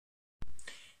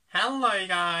Hello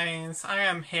guys, I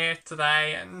am here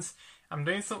today and I'm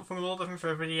doing something a little different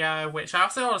for a video, which I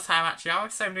say all the time actually. I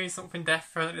always say I'm doing something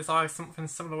different, there's always something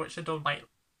similar which I've done like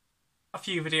a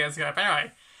few videos ago, but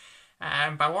anyway.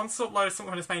 But I wanted to upload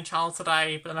something on this main channel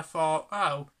today, but then I thought,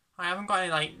 oh, I haven't got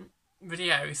any like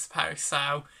videos to post,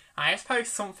 so I just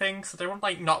post something, so I don't want to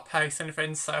like not post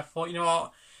anything, so I thought, you know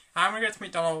what, I'm going to go to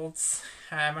McDonald's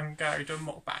and go do a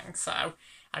mukbang, so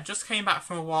I just came back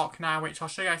from a walk now, which I'll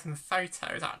show you guys in the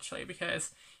photos actually,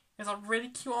 because it's a really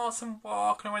cute, awesome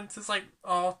walk, and I went to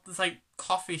this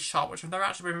coffee shop, which I've never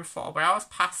actually been before, but I always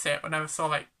pass it but never saw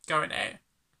like go in it.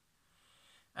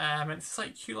 And it's this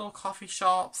like cute little coffee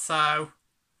shop, so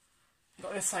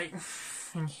got this like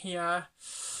thing here.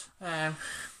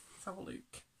 Let's have a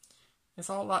look. It's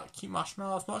all that cute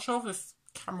marshmallows. I'm not sure if this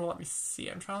camera will let me see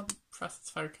it. I'm trying to press its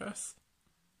focus.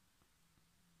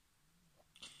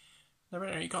 There we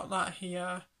go, you got that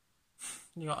here.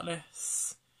 You got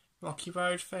this Rocky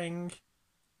Road thing.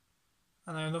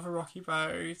 And then another Rocky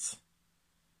Road.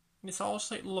 And it's all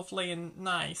just like lovely and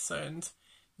nice, and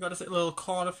you got this like, little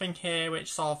corner thing here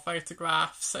which is all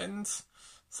photographs, and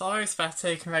it's all very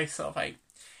aesthetic and very sort of like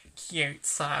cute,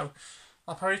 so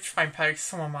I'll probably try and post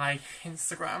some on my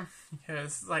Instagram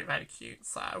because it's like very cute.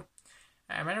 So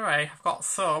anyway, I've got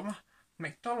some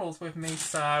McDonald's with me,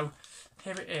 so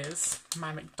here it is,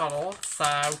 my McDonald's. So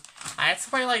I had to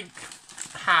wait like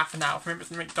half an hour for me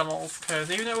to McDonald's because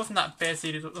even though it wasn't that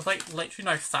busy, there was like literally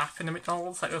no staff in the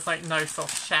McDonald's. Like there was like no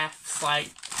sort of chefs.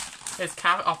 Like it's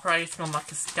kind of operating on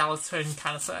like a skeleton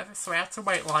kind of service, so I had to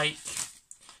wait like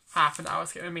half an hour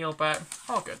to get a meal. But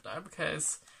all good though,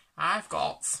 because I've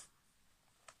got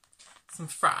some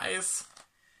fries.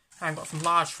 I've got some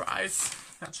large fries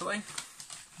actually,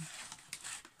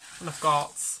 and I've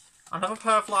got another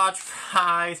pair of large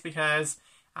fries because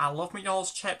I love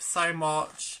McDonald's chips so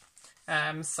much.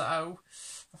 So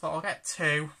I thought I'll get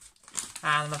two,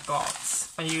 and I've got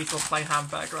my usual plain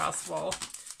hamburger as well,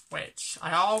 which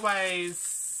I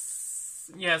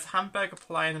always, it's hamburger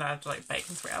plain, and I had like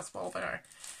bacon to it as well. But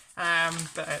I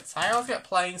always get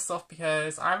plain stuff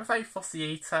because I'm a very fussy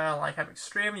eater. Like I'm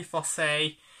extremely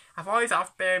fussy. I've always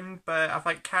have been, but I've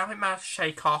like kind of like managed to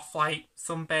shake off like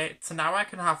some bits, and now I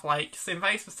can have like something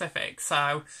very specific.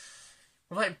 So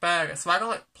with like burgers, so I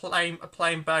got like a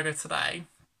plain burger today,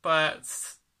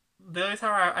 but the only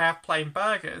time I have plain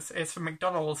burgers is from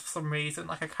McDonald's for some reason.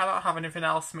 Like I cannot have anything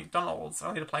else from McDonald's,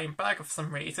 only the plain burger for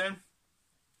some reason.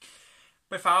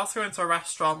 But if I was going to a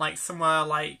restaurant like somewhere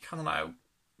like, I don't know,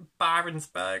 Byron's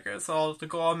Burgers or the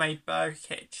Gourmet Burger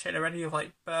Kitchen or any of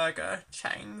like burger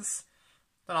chains,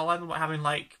 then I'll end up having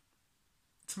like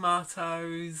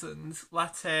tomatoes and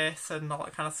lettuce and all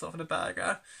that kind of stuff in a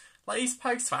burger. Like you're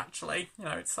supposed to actually,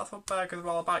 that's what burgers are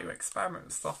all about, you experiment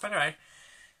with stuff. Anyway,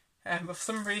 but for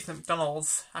some reason at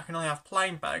McDonald's I can only have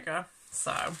plain burger,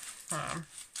 so a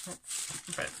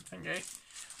bit thingy.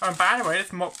 By the way, this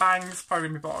mukbang's probably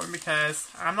going to be boring because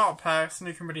I'm not a person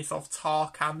who can really sort of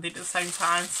talk and eat at the same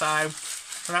time, so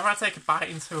whenever I take a bite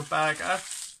into a burger,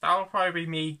 that'll probably be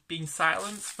me being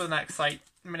silent for the next like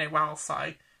minute whilst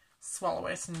I swallow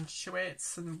it and chew it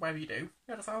and whatever you do.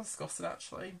 Yeah, that sounds disgusting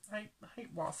actually. I hate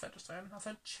what I said just then. I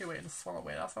said chew it and swallow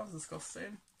it. That sounds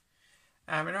disgusting.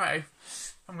 Anyway,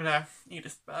 I'm gonna eat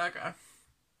this burger.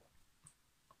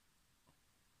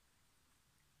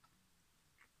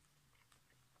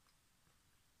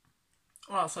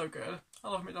 Oh, that's so good. I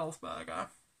love McDonald's burger.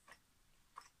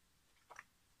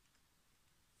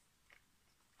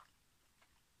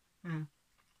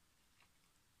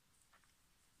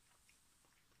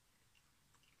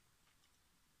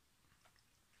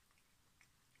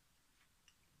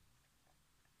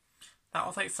 That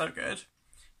was like so good.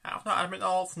 I've not had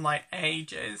McDonald's in like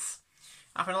ages.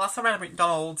 I think the last time I had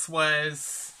McDonald's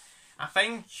was,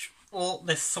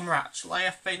 this summer actually. I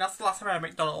think that's the last time I had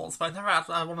McDonald's, but I've never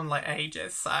had one in like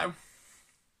ages, so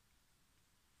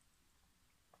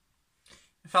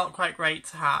it felt quite great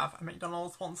to have a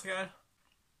McDonald's once again.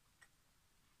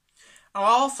 Oh,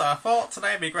 also, I thought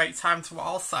today would be a great time to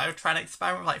also try and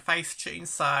experiment with like face tunes.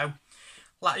 So,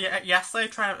 like yesterday,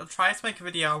 I tried to make a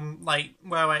video on like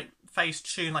where I face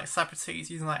tune like celebrities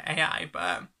using like AI,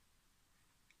 but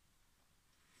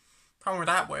problem with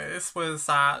that was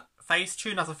that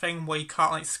Facetune has a thing where you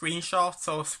can't like screenshot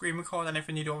or screen record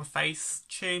anything you do on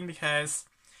Facetune because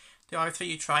they always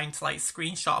think you're trying to like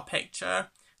screenshot a picture,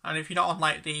 and if you're not on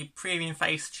like the premium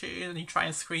Facetune and you try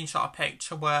and screenshot a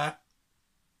picture where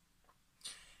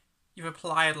you've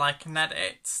applied like an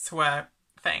edit to a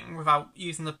thing without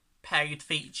using the paid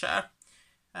feature,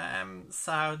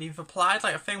 so they've applied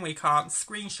like a thing where you can't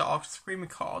screenshot or screen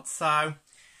record, so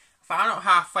I found out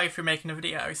halfway through making a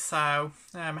video, so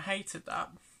I hated that,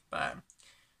 but I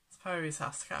suppose it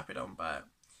has to be done. But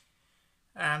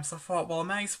so I thought, well, I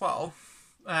may as well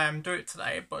do it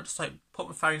today, but just like put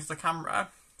my phone to the camera,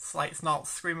 so like it's not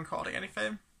screen recording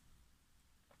anything.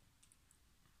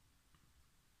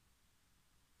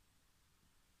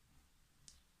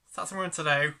 So that's what I'm going to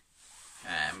do.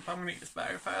 But I'm going to eat this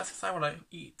burger first because I want to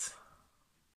eat.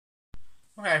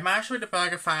 Okay, I managed to eat the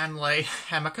burger finally.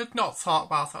 I could not talk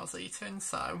whilst I was eating,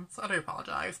 so I do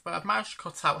apologise. But I've managed to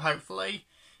cut out, hopefully,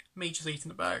 me just eating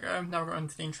the burger. Now we're going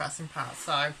to the interesting part.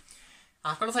 So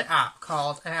I've got this app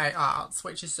called AI Arts,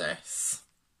 which is this.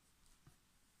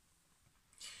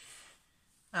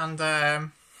 And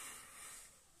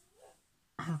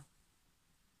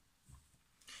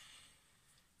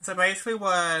so basically,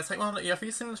 it's like one. Have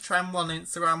you seen the trend on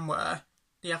Instagram where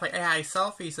you have like AI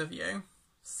selfies of you?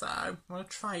 So I'm gonna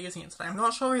try using it today. I'm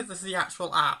not sure if this is the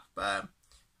actual app, but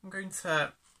I'm going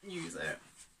to use it.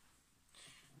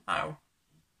 Oh,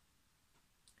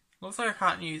 looks like I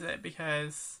can't use it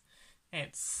because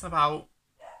it's about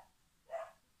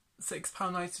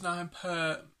 £6.99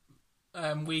 per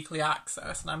weekly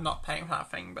access, and I'm not paying for that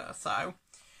thing. But so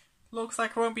looks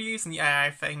like I won't be using the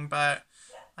AI thing, but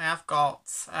I have got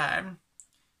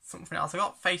something else. I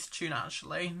got Facetune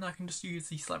actually, and I can just use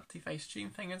the celebrity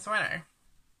Facetune thing as well.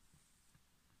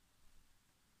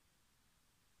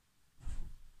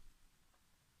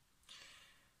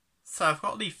 So I've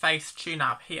got the Facetune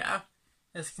app here,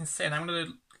 as you can see, and I'm going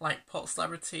to like put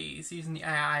celebrities using the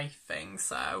AI thing.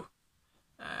 So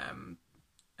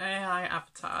AI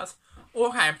avatars.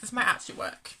 Okay, this might actually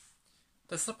work.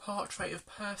 This is a portrait of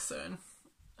person.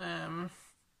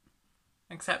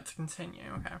 Accept to continue.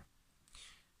 Okay.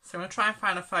 So I'm going to try and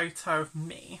find a photo of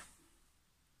me.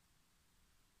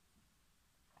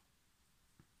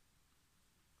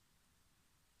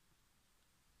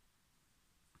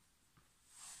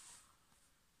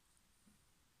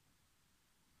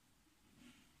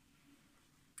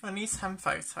 I need 10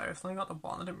 photos. I only got the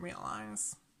one. I didn't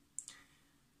realise.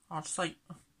 I'll just like...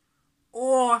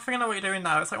 Oh, I think I know what you're doing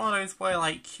now. It's like one of those where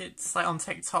like it's like on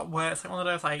TikTok where it's like one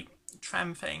of those like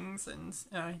trend things, and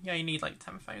yeah, you need like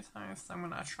 10 photos. So I'm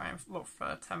gonna try and look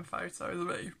for 10 photos of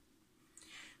me,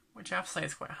 which I have to say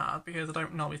is quite hard because I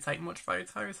don't normally take much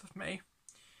photos of me.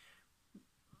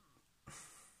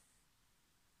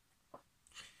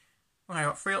 I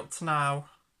got 3 up to now.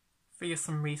 3 are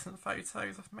some recent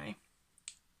photos of me.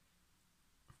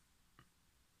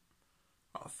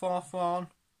 Got a 4th one.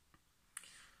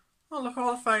 Oh, look at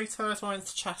all the photos. I went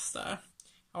to Chester.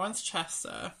 I went to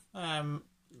Chester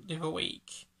the other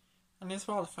week, and these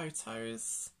were all the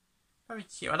photos. Very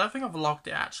cute. I don't think I've vlogged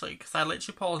it actually, because I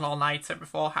literally pulled an all-nighter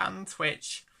beforehand,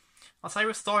 which I'll tell you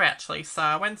a story actually. So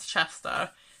I went to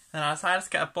Chester, and I decided to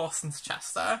get a bus into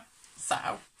Chester. So,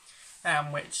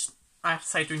 which I have to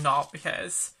say do not,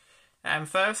 because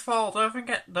first of all, I don't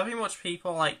think much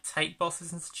people like take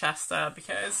buses into Chester,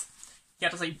 because you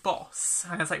had this bus,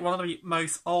 and it's like one of the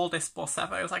most oldest bus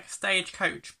ever. It was like a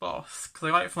stagecoach bus, because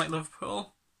I got it from like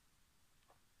Liverpool.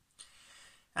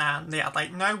 And they had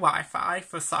like no Wi-Fi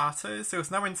for starters, there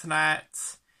was no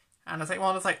internet, and it's like one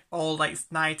of those like old like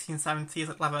 1970s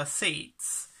like leather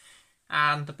seats.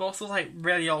 And the bus was like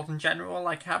really old in general,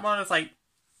 like it had one of those like,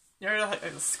 you know, like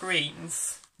the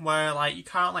screens where like you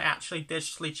can't like actually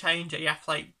digitally change it, you have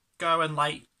to like go and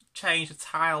like change the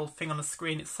tile thing on the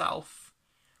screen itself.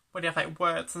 When you have like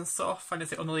words and stuff, and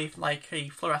is it underneath like a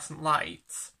fluorescent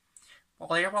light? Well,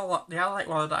 they had like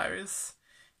one of those,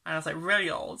 and it was like really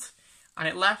old, and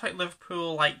it left like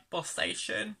Liverpool like bus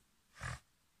station.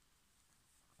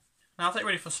 And I was like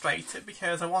really frustrated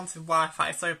because I wanted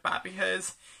Wi-Fi so bad,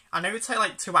 because I knew it would take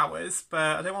like 2 hours, but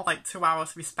I didn't want like 2 hours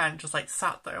to be spent just like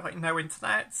sat there with like no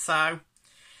internet. So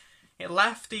it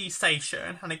left the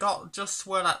station, and it got just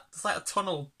where that there's like a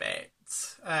tunnel bit.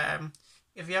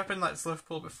 If you have been like to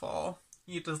Liverpool before,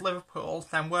 there's Liverpool,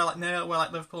 then near where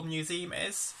like Liverpool Museum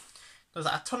is, there's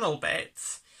like a tunnel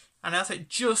bit, and as it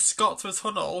just got to a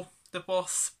tunnel, the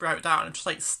bus broke down and just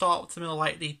like stopped in the middle of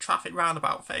like the traffic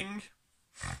roundabout thing.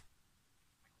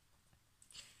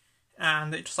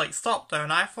 And it just like stopped there,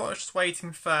 and I thought it was just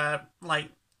waiting for like,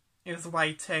 it was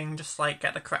waiting just like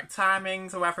get the correct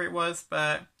timings or whatever it was,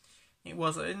 but it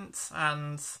wasn't,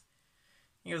 and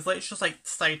it was literally just like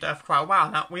stayed there for quite a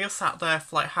while. Now we were sat there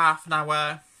for like half an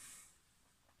hour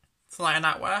to like an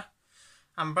hour,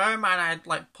 and bear in mind I had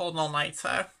like pulled an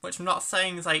all-nighter, which I'm not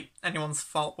saying is like anyone's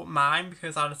fault but mine,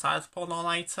 because I decided to pull an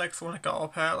all-nighter because I want to go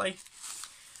up early.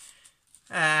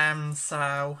 So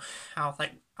I was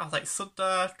like stood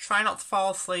there, trying not to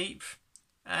fall asleep.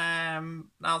 That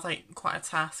was like quite a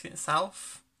task in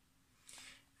itself.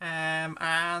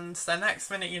 And the next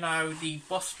minute, you know, the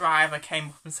bus driver came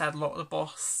up and said, look, the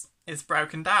bus is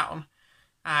broken down.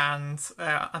 And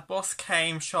a bus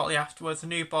came shortly afterwards, a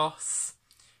new bus,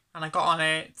 and I got on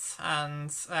it,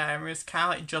 and it was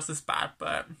kind of like just as bad,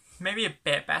 but maybe a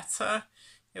bit better.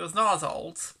 It was not as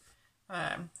old.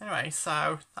 Anyway,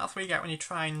 so that's what you get when you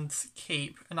try and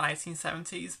keep a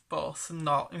 1970s bus and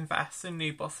not invest in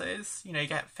new buses. You know, you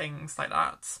get things like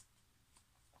that.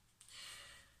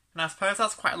 And I suppose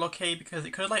that's quite lucky because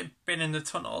it could have like been in the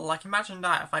tunnel. Like imagine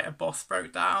that if like a bus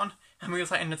broke down and we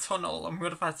was like in the tunnel and we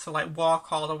would have had to like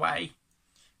walk all the way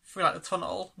through like the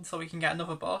tunnel until we can get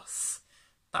another bus.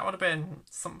 That would have been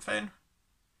something.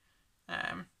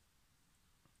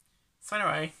 So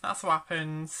anyway, that's what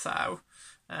happened. So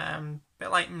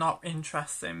bit like not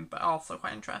interesting but also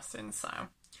quite interesting. So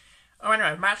anyway,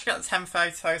 I've actually got the 10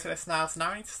 photos of this now, so now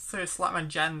I need to select my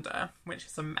gender, which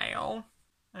is a male.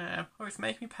 It's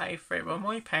making me pay for it, but I'm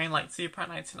only paying like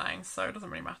 £2.99, so it doesn't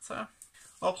really matter.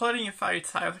 Uploading your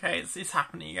photos, okay, it's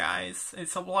happening, you guys.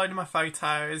 It's uploading my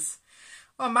photos.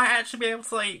 Well, I might actually be able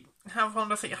to like have one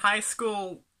of those like high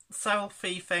school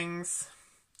selfie things.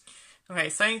 Okay,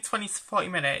 it's only 20 to 40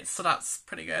 minutes, so that's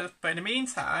pretty good. But in the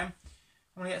meantime,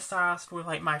 I'm gonna get started with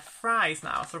like my fries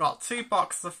now. So I've got 2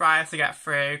 boxes of fries to get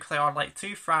through because I ordered like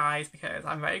 2 fries because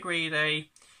I'm very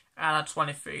greedy and I just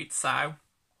wanted food. So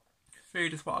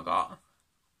food is what I got.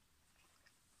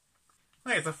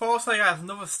 Okay, so first I got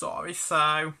another story. So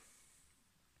I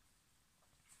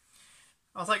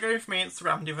was like going through my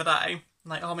Instagram the other day,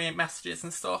 like all my messages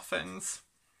and stuff, and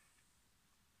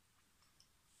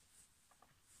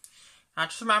I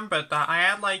just remembered that I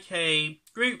had like a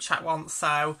group chat once.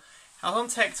 So I was on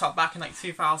TikTok back in like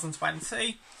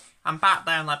 2020, and back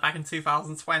then, like back in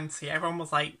 2020, everyone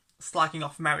was like slagging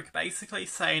off America, basically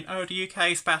saying, oh, the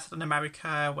UK is better than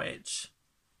America, which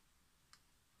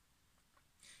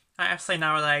I have to say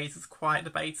nowadays is quite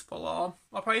debatable. Or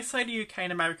I'll probably say the UK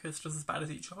and America is just as bad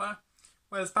as each other.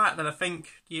 Whereas back then, I think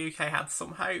the UK had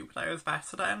some hope that it was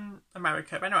better than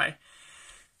America. But anyway,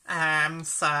 I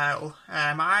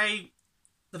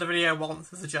did a video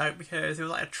once as a joke because it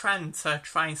was like a trend to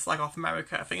try and slag off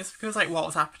America. I think it's because like what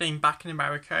was happening back in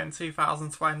America in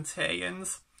 2020 and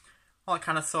all that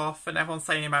kind of stuff, and everyone's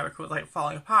saying America was like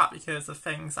falling apart because of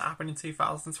things that happened in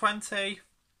 2020.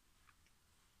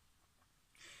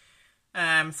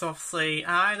 So obviously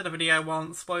I did a video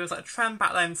once where it was like a trend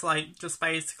back then to like just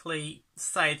basically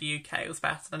say the UK was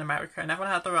better than America, and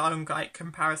everyone had their own like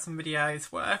comparison videos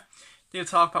where they would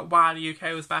talk about why the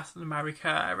UK was better than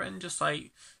America and just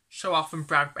like show off and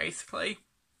brag basically.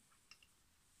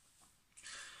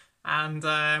 And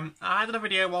I did a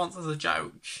video once as a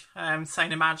joke,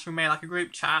 saying imagine we made like a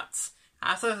group chat.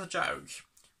 I said as a joke,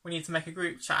 we need to make a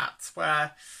group chat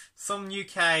where some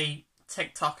UK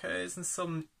TikTokers and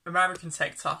some American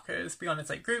TikTokers be on its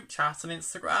like group chat on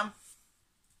Instagram.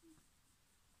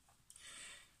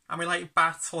 And we like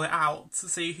battle it out to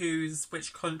see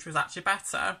which country is actually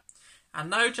better. And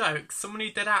no joke, someone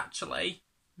who did actually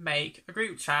make a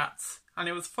group chat, and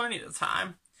it was funny at the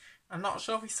time. I'm not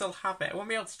sure if we still have it. I won't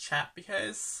be able to check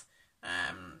because,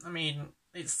 I mean,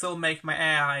 it's still making my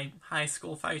AI high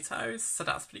school photos, so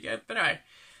that's pretty good. But anyway,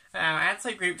 I had to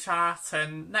say group chat,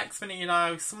 and next minute, you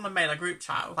know, someone made a group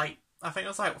chat with like, I think it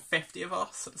was like 50 of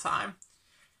us at the time.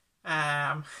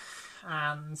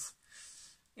 And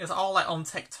it was all like on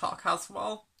TikTok as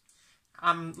well.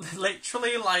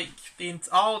 Literally like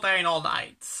all day and all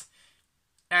night,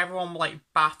 everyone would like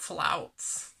battle out.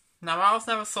 Now I was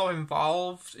never so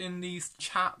involved in these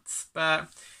chats, but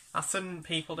I've seen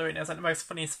people doing it. It was like the most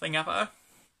funniest thing ever.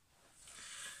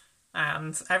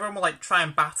 And everyone would like try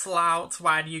and battle out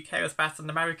why the UK was better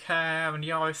than America, and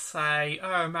you always say,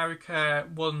 oh, America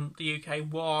won the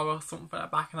UK war or something like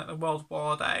that back in like the World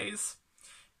War days.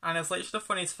 And it's literally the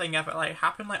funniest thing ever. Like, it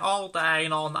happened like all day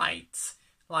and all night.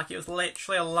 Like, it was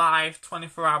literally a live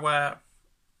 24-hour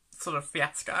sort of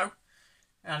fiasco.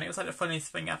 And it was like the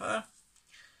funniest thing ever.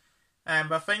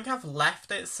 But I think I've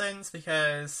left it since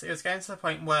because it was getting to the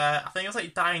point where I think it was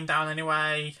like dying down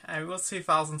anyway. It was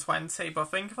 2020, but I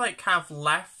think I've like kind of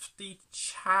left the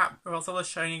chat, or else I was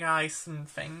showing you guys some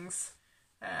things.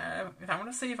 I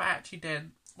want to see if I actually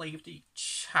did leave the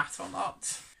chat or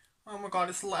not. Oh my god,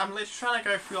 I'm literally trying to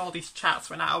go through all these chats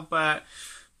right now, but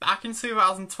back in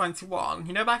 2021,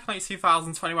 you know, back in like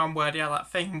 2021 where they had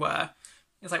that thing where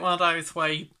it's like one of those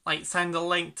where you like send a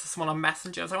link to someone on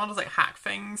Messenger. It's like one of those like hack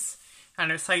things. And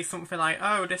it would say something like,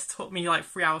 oh, this took me like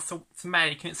 3 hours to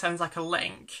make, and it sends like a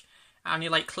link, and you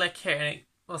like click it, and it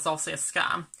was obviously a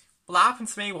scam. Well, that happened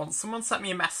to me once. Someone sent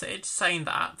me a message saying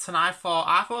that, and I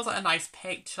thought it was like a nice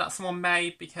picture that someone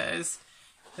made because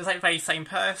It's like the very same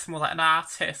person, was like an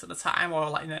artist at the time, or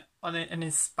like an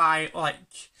inspired,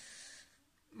 like,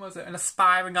 was it an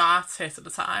aspiring artist at the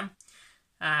time?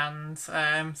 And so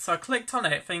I clicked on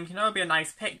it, thinking, oh, it'd be a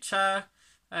nice picture.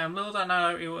 Little did I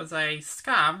know it was a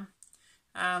scam,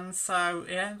 and so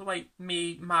it ended up like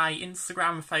my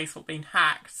Instagram and Facebook being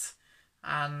hacked,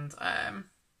 and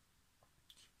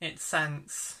it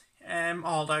sent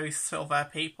all those to other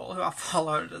people who I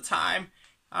followed at the time.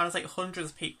 And there's like hundreds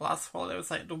of people as well. It was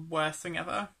like the worst thing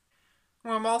ever.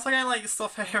 Well, I'm also getting like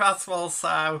stuff here as well,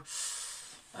 so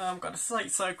God, this is like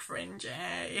so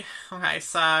cringy. Okay,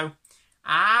 so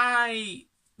I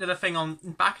did a thing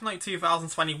back in like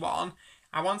 2021.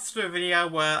 I wanted to do a video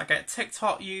where I get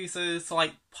TikTok users,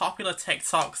 like popular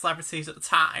TikTok celebrities at the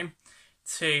time,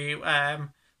 to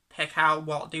pick out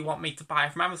what they want me to buy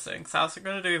from Amazon. So I was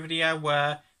going to do a video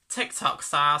where TikTok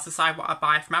stars decide what I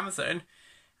buy from Amazon.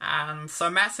 And so I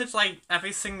messaged like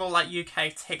every single like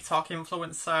UK TikTok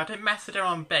influencer. I didn't message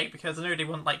everyone big because I knew they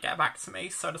wouldn't like get back to me.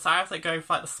 So I decided to like go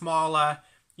for like the smaller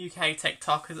UK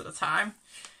TikTokers at the time.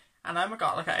 And oh my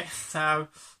god, okay, so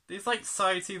these like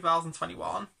so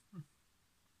 2021.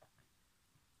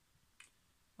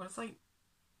 What is like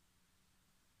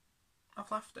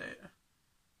I've left it.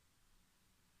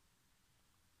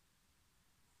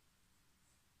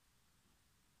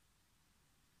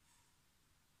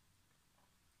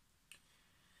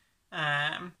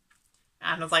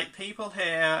 And there's like people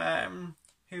here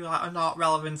who like, are not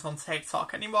relevant on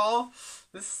TikTok anymore.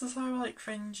 This is so like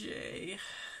cringy.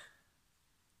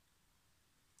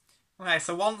 Okay,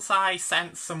 so once I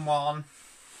sent someone,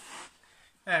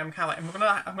 kind of like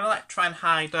I'm gonna like try and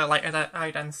hide their like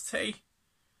identity,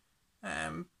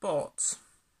 but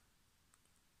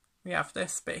we have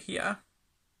this bit here.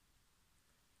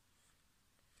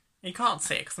 You can't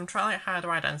see it because I'm trying to like, hide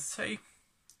their identity.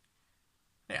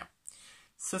 Yeah.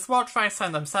 So this is what I try to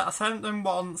send them. So I sent them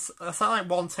once. I sent like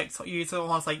one TikTok user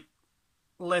was like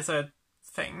lizard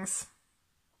things.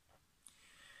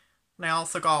 And I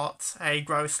also got a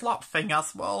grow slop thing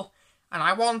as well. And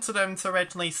I wanted them to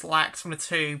originally select from the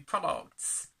two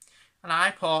products. And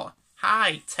I put,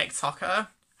 "Hi TikToker,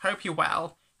 hope you're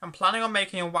well. I'm planning on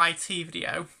making a YT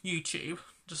video, YouTube,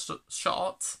 just a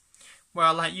short, where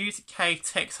I let UK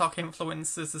TikTok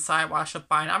influencers decide what I should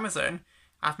buy on Amazon.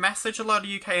 I've messaged a lot of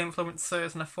UK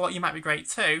influencers and I thought you might be great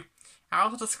too.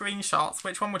 Out of the screenshots,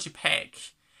 which one would you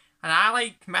pick?" And I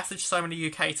like messaged so many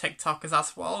UK TikTokers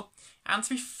as well. And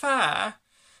to be fair,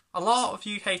 a lot of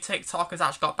UK TikTokers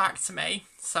actually got back to me.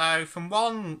 So from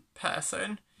one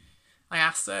person, I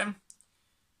asked them,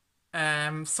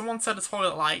 someone said a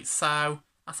toilet light, so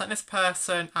I sent this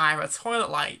person either a toilet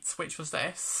light, which was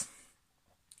this,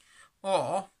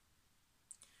 or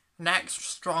an extra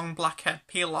strong blackhead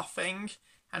peel-off thing.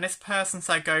 And this person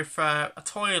said go for a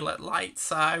toilet light,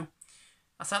 so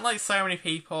I sent like so many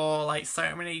people, like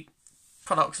so many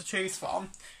products to choose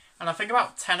from. And I think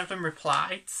about 10 of them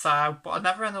replied, so, but I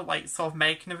never ended up like sort of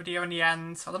making a video in the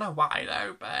end. I don't know why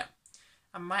though, but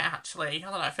I might actually,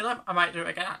 I don't know, I feel like I might do it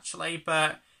again actually,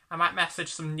 but I might message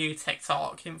some new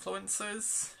TikTok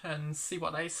influencers and see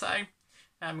what they say.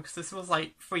 Because this was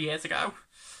like 3 years ago.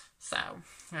 So,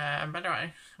 but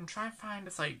anyway, I'm trying to find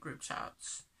this like group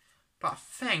chats. But I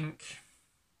think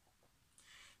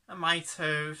I might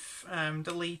have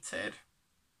deleted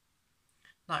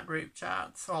that group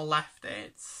chat or left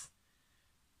it.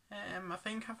 I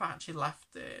think I've actually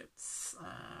left it.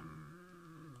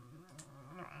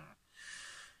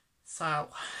 So,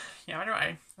 yeah,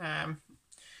 anyway.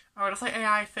 Oh, it's like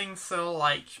AI things still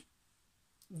like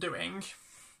doing.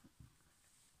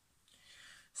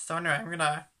 So anyway, I'm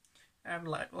gonna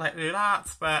let do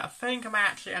that, but I think I might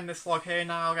actually end this vlog here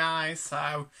now, guys.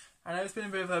 So I know it's been a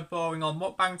bit of a boring old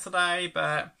mukbang today,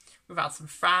 but we've had some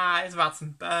fries, we've had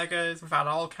some burgers, we've had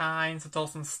all kinds, I've told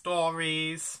some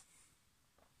stories.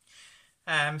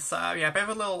 So yeah, a bit of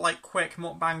a little like quick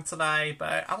mukbang today,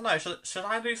 but I don't know, should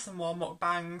I do some more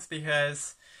mukbangs,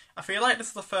 because I feel like this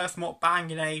is the first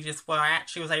mukbang in ages where I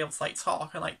actually was able to like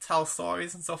talk and like tell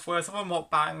stories and stuff, whereas other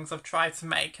mukbangs I've tried to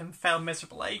make and failed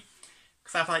miserably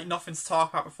because I have like nothing to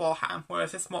talk about beforehand,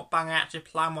 whereas this mukbang I actually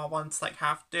plan what I want to like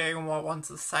have to do and what I want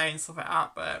to say and stuff like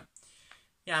that. But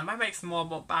yeah, I might make some more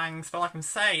mukbangs, but like I'm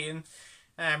saying,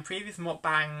 previous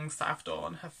mukbangs that I've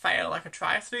done have failed. Like I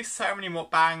tried to do so many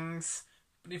mukbangs,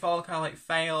 but they've all kind of like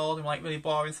failed and like really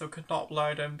boring, so I could not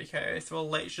upload them because they were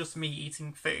literally just me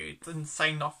eating food and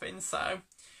saying nothing. So,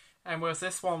 whereas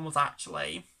this one was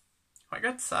actually quite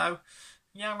good. So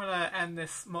yeah, I'm gonna end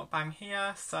this mukbang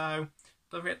here. So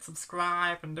don't forget to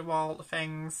subscribe and do all the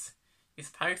things you're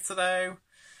supposed to do.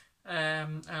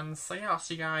 And so yeah, I'll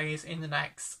see you guys in the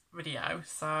next video.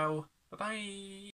 So Bye bye.